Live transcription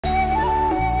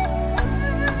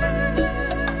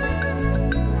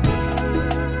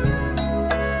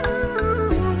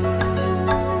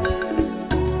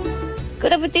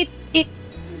appetite, eat.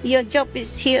 Your job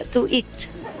is here to eat.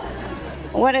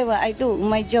 Whatever I do,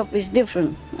 my job is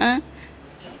different.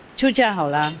 出家好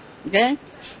了 ，OK？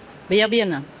 不要变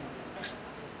了。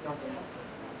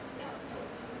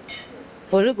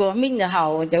我如果命得好，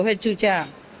我就会出家。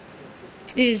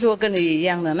意思说跟你一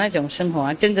样的那种生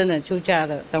活，真正的出家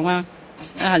的，懂吗？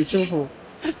很舒服。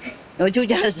我出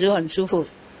家的时候很舒服。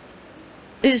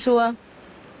意思说，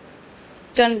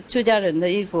穿出家人的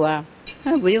衣服啊，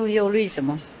不用忧虑什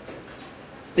么，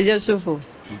比较舒服。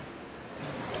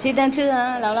鸡蛋吃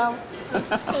啊，姥姥。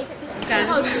感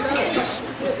谢。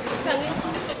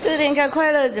这天该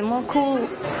快乐，怎么哭？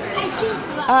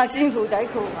啊，幸福才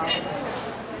哭。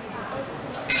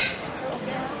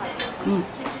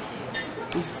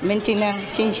们尽量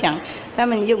心想，他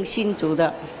们用心煮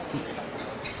的。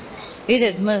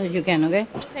Eat as much as you can, okay?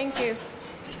 Thank you.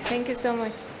 Thank you so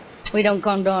much. We don't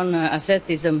condone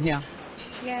asceticism here.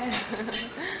 Yeah.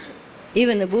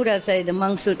 Even the Buddha said the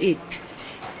monks should eat.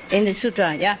 In the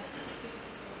sutra, yeah.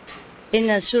 In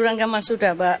the Surangama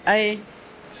Sutra, but I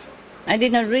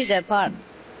did not read that part.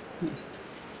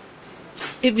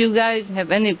 If you guys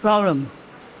have any problem,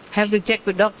 have to check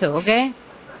with doctor, okay?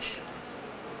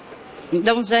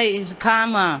 Don't say it's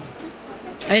karma.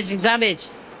 It's garbage.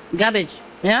 Garbage,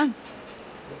 yeah?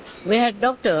 We had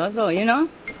doctor also, you know?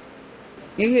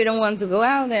 If you don't want to go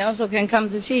out, they also can come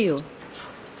to see you.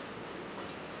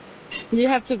 You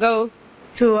have to go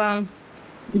to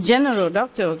general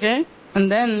doctor, okay?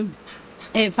 And then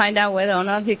they find out whether or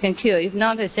not you can cure. If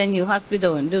not, they send you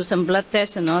hospital and do some blood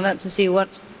tests and all that to see what,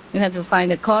 you have to find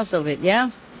the cause of it,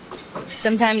 yeah?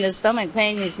 Sometimes the stomach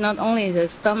pain is not only the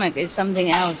stomach, it's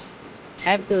something else.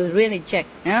 Have to really check,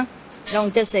 yeah?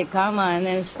 Don't just say karma and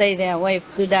then stay there, wait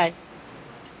to die.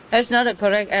 That's not a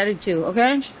correct attitude,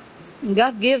 okay?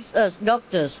 God gives us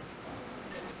doctors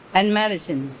and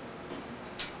medicine.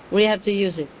 We have to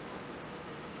use it.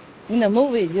 In the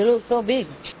movie, you look so big.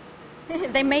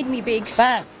 They made me big.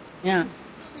 Fat, yeah,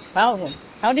 powerful.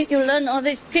 How did you learn all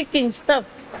this kicking stuff?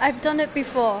 I've done it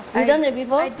before. You've done it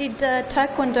before? I did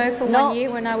Taekwondo for 1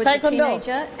 year when I was a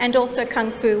teenager, and also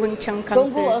Kung Fu, Wing Chun Kung Fu.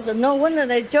 Kung Fu also. No wonder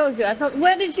they chose you. I thought,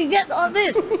 where did she get all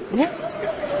this?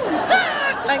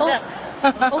 Like that.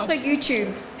 Also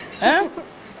YouTube. Huh?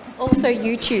 Also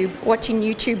YouTube, watching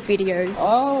YouTube videos.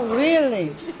 Oh,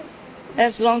 really?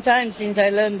 That's a long time since I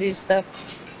learned this stuff.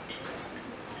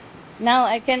 Now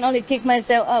I can only kick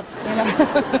myself up, you know.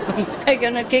 I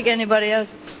cannot kick anybody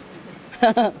else.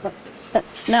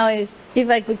 Now is if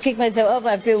I could kick myself up,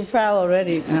 I feel proud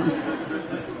already. You know?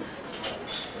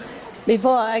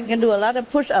 Before I can do a lot of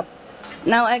push-up.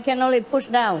 Now I can only push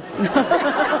down.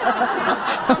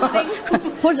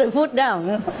 Push the foot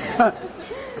down.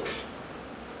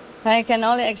 I can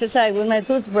only exercise with my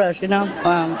toothbrush, you know.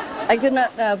 I could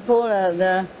not pull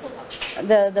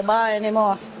the bar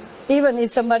anymore. Even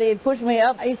if somebody pushed me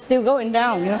up, it's still going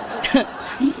down, you know.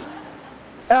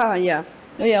 Oh, yeah.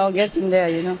 We are getting there,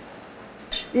 you know.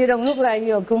 You don't look like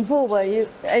you're Kung Fu, but you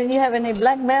have any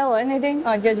black belt or anything?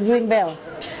 Or just green belt?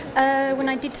 When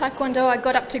I did Taekwondo, I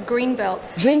got up to green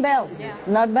belts. Green belt? Yeah.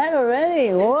 Not bad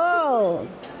already. Whoa.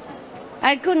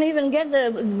 I couldn't even get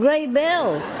the gray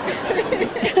belt.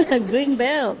 Green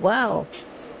belt. Wow.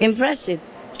 Impressive.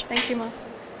 Thank you, Master.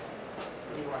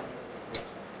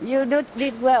 You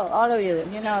did well, all of you.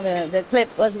 You know, the clip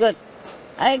was good.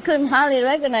 I couldn't hardly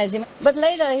recognize him. But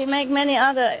later he made many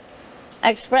other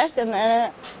expressions.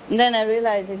 And then I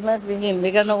realized it must be him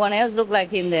because no one else looked like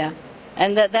him there.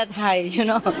 And that height, you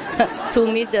know,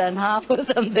 2.5 meters or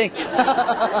something.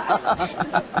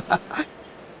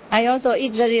 I also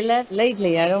eat very less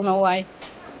lately. I don't know why.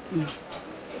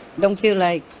 Don't feel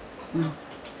like.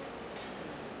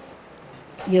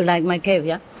 You like my cave,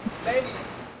 yeah?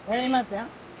 Very much, yeah?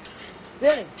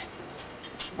 Really?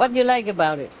 What do you like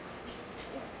about it?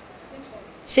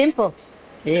 Simple.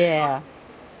 Yeah.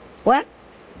 What?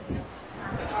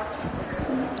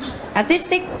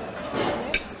 Artistic?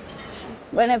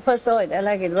 When I first saw it, I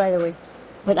like it right away.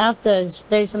 But after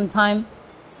stay some time,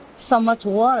 so much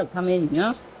water come in, you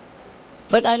know?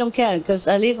 But I don't care because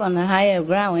I live on a higher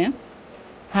ground, yeah?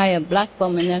 Higher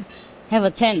platform, and then have a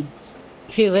tent.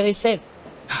 Feel very safe.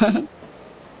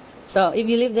 So if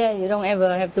you live there, you don't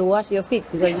ever have to wash your feet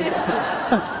because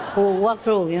you walk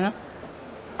through, you know?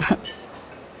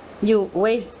 You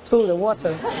wade through the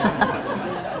water.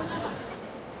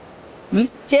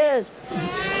 Cheers!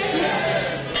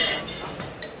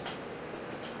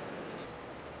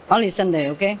 Only Sunday,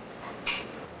 okay?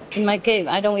 In my cave,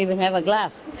 I don't even have a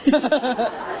glass.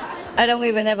 I don't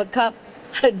even have a cup.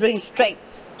 I drink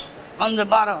straight on the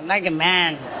bottle like a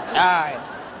man. All right.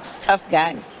 Tough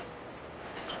guy.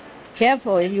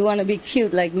 Careful if you want to be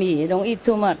cute like me. Don't eat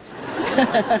too much.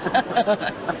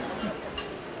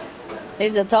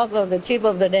 It's a talk of the tip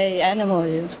of the day animal.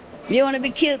 You want to be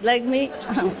cute like me?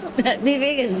 Be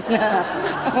vegan.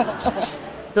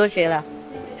 多谢了，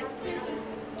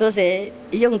多谢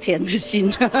用甜的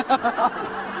心。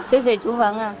谢谢厨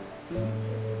房啊，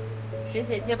谢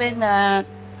谢这边的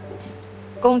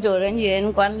工作人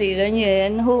员、管理人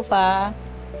员、护法、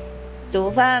煮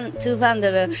饭、吃饭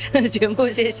的人，全部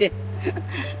谢谢。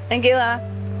Thank you 啊，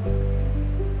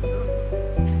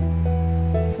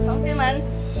同学们，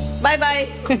拜拜。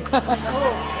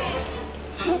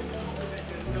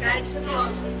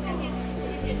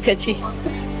客气。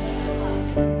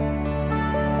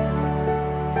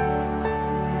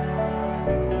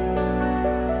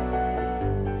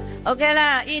Okay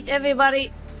lah, eat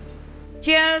everybody.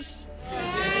 Cheers.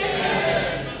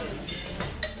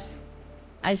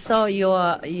 I saw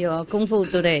your kung fu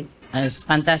today. It's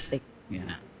fantastic.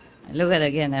 Yeah. Look at it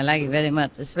again. I like it very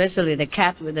much, especially the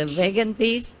cat with the vegan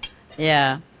piece.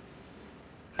 Yeah.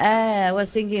 I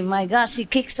was thinking, my God, she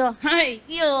kicks so high.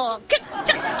 Yo,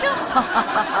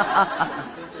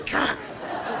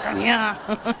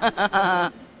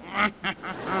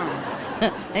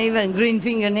 even green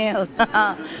fingernails.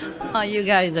 Oh, you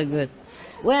guys are good.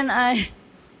 When I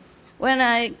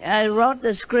wrote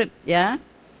the script, yeah,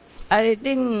 I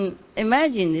didn't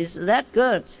imagine it's that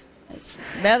good. It's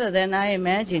better than I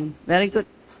imagined. Very good.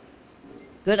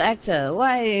 Good actor.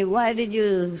 Why did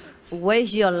you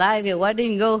waste your life here? Why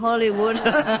didn't you go Hollywood?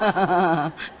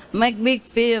 Make big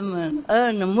film and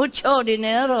earn mucho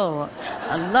dinero.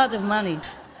 A lot of money.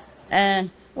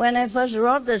 When I first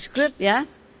wrote the script, yeah,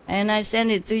 and I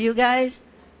sent it to you guys,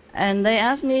 and they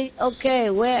asked me, okay,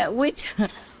 which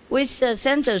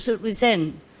center should we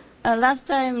send? Last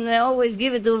time they always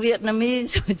give it to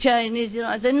Vietnamese or Chinese, you know.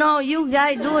 I said, no, you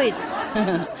guys do it.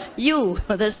 You,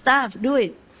 the staff, do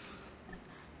it.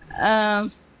 I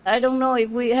don't know if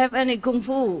we have any kung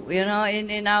fu, you know,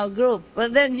 in our group,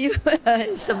 but then you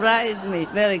surprised me.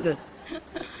 Very good.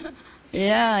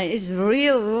 Yeah, it's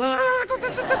real.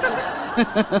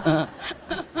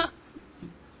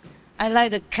 I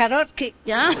like the carrot kick,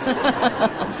 yeah?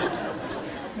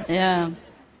 Yeah.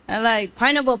 I like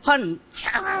pineapple punch.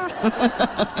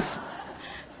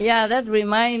 Yeah, that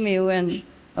reminds me when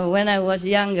I was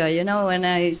younger, you know, when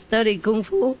I studied kung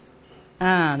fu.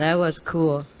 Ah, that was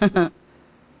cool.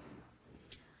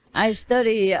 I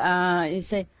study, you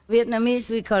say, Vietnamese,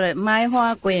 we call it mai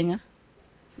hoa quyen,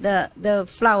 the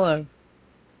flower.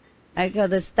 I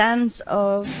got the stands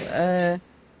of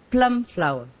plum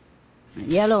flower,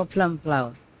 yellow plum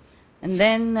flower. And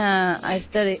then I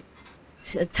study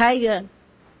tiger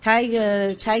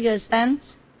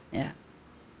stands, yeah.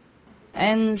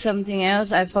 And something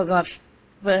else I forgot,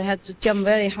 but I had to jump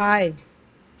very high,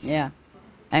 yeah.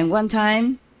 And one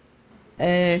time,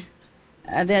 there's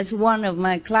one of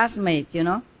my classmates, you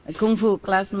know, a kung fu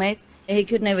classmate. He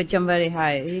could never jump very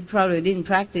high. He probably didn't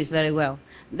practice very well.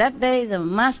 That day, the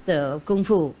master of kung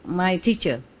fu, my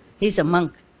teacher, he's a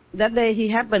monk. That day, he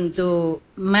happened to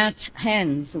match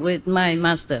hands with my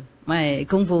master, my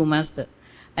kung fu master.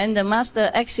 And the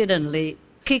master accidentally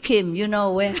kicked him, you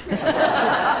know where.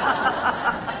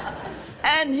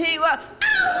 And he was,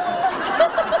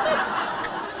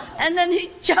 and then he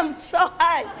jumped so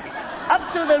high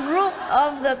up to the roof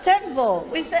of the temple.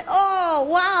 We said, oh,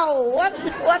 wow,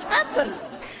 what happened?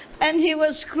 And he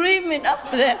was screaming up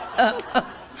there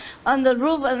on the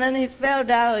roof, and then he fell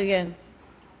down again.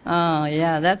 Oh,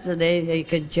 yeah, that's the day he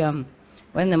could jump.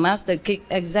 When the master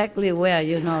kicked exactly where,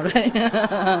 you know, right?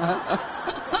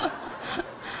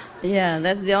 Yeah,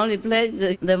 that's the only place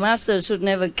that the master should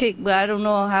never kick, but I don't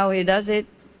know how he does it.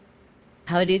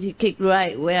 How did he kick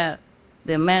right where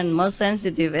the man most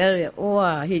sensitive area?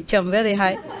 Oh, he jumped very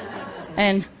high.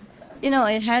 And, you know,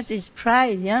 it has its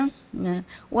price, yeah?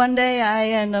 One day I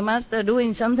and the master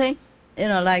doing something, you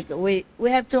know, like we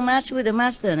have to match with the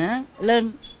master, nah?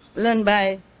 Learn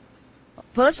by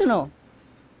personal.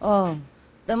 Oh,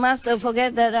 the master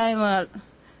forget that I'm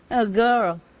a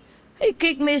girl. He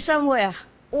kicked me somewhere.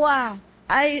 Wow,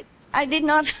 I did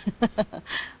not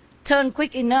turn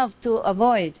quick enough to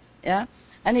avoid, yeah?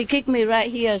 And he kicked me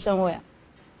right here somewhere,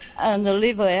 on the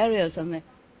liver area or something.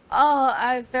 Oh,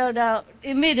 I fell down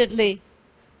immediately.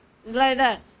 It's like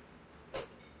that.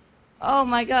 Oh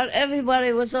my God,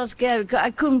 everybody was so scared because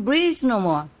I couldn't breathe no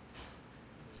more.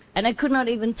 And I could not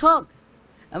even talk.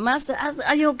 The master asked,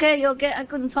 are you okay? You okay? I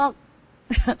couldn't talk.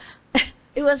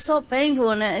 It was so painful,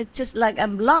 and it's just like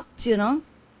I'm blocked, you know?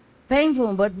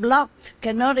 Painful, but blocked,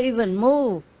 cannot even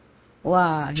move.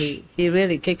 Wow, he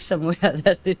really kicked somewhere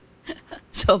that is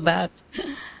so bad.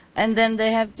 And then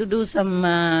they have to do some,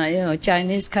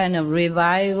 Chinese kind of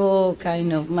revival,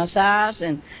 kind of massage,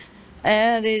 and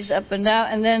this up and down.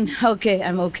 And then, okay,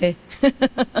 I'm okay.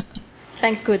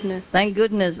 Thank goodness. Thank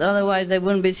goodness. Otherwise, I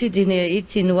wouldn't be sitting here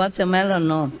eating watermelon,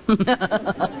 no.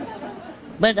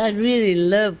 But I really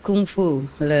love Kung Fu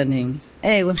learning.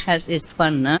 It has its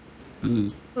fun, huh?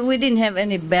 We didn't have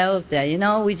any bells there,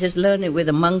 we just learned it with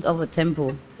a monk of a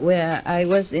temple. Where I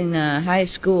was in high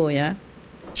school, yeah?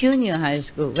 Junior high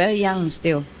school, very young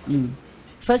still.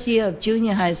 First year of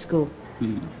junior high school.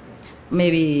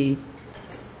 Maybe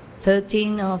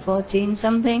 13 or 14,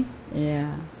 something.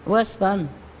 Yeah, it was fun.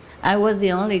 I was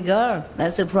the only girl.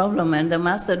 That's the problem. And the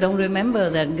master don't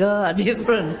remember that girl are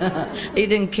different. He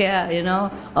didn't care,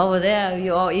 Over there,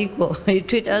 you're all equal. He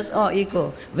treat us all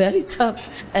equal. Very tough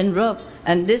and rough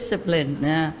and disciplined.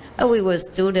 Yeah. We were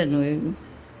students.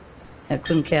 I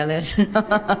couldn't care less.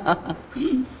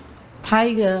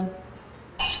 Tiger,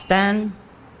 stand,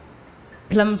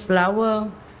 plum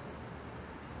flower,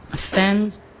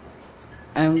 stand,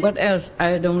 and what else?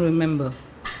 I don't remember.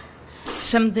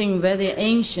 Something very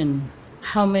ancient.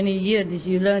 How many years did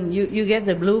you learn? You get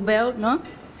the blue belt, no?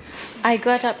 I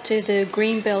got up to the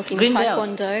green belt in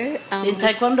Taekwondo. In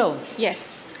Taekwondo?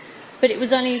 Yes. But it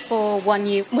was only for 1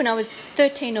 year, when I was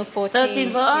 13 or 14. 13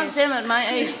 for us, same at my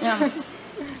age. Yeah.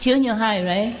 Junior high,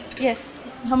 right? Yes.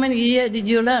 How many years did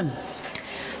you learn?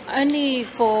 Only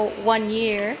for 1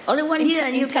 year. Only 1 year,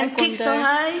 and you can kick so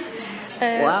high?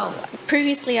 Wow.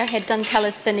 Previously, I had done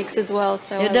calisthenics as well.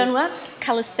 So you done what?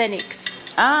 Calisthenics.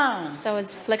 So I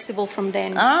was flexible from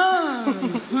then.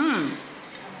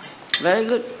 Very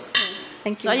good.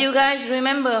 Thank you. So you guys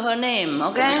remember her name,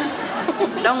 okay?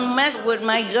 Don't mess with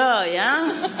my girl,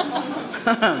 yeah?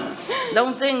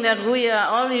 Don't think that we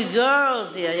are only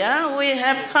girls here, yeah? We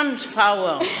have punch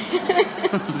power.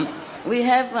 We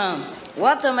have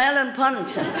watermelon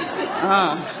punch.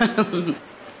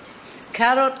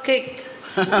 Carrot kick.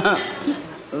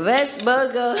 Veg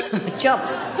burger chop.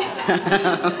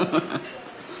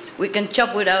 We can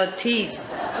chop with our teeth.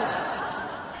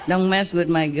 Don't mess with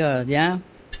my girl, yeah?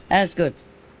 That's good.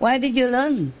 Why did you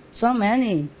learn so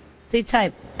many? The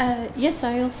type? Yes,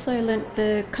 I also learned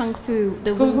the Kung Fu,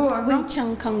 the Wing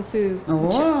Chun Kung Fu,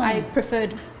 which I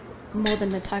preferred more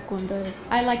than the Taekwondo.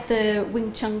 I like the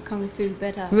Wing Chun Kung Fu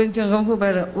better. Wing Chun Kung Fu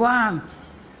better. Yes. Wow.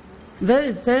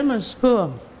 Very famous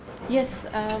school. Yes,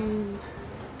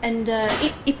 and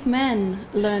Ip Man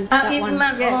learned that Ip one.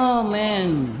 Man. Yes. Oh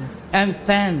man, I'm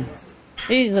fan.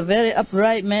 He's a very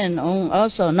upright man.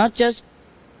 Also, not just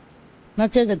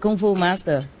a Kung Fu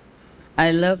master.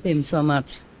 I love him so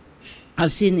much.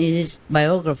 I've seen his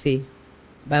biography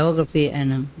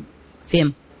and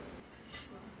film.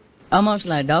 Almost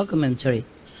like documentary.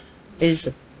 It's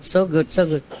so good, so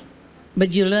good. But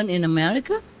you learn in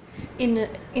America? In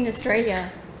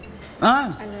Australia.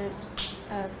 Ah. I learned.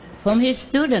 From his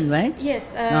student, right?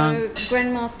 Yes,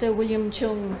 Grandmaster William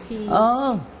Chung.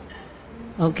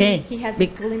 Okay. He has a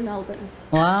school in Melbourne.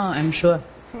 Wow, I'm sure.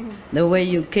 The way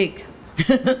you kick.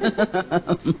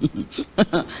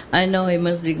 I know he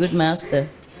must be good master.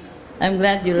 I'm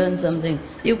glad you learned something.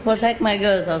 You protect my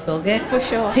girls also, okay? For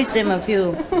sure. Teach them a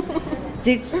few.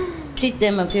 teach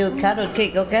them a few carrot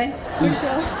kick, okay? For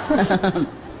sure.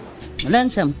 Learn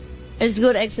some. It's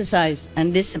good exercise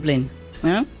and discipline.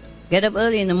 Huh? Get up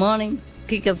early in the morning,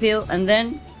 kick a few, and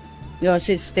then you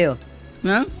sit still.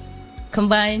 Huh?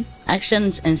 Combine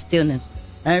actions and stillness.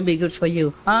 That'll be good for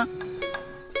you, huh?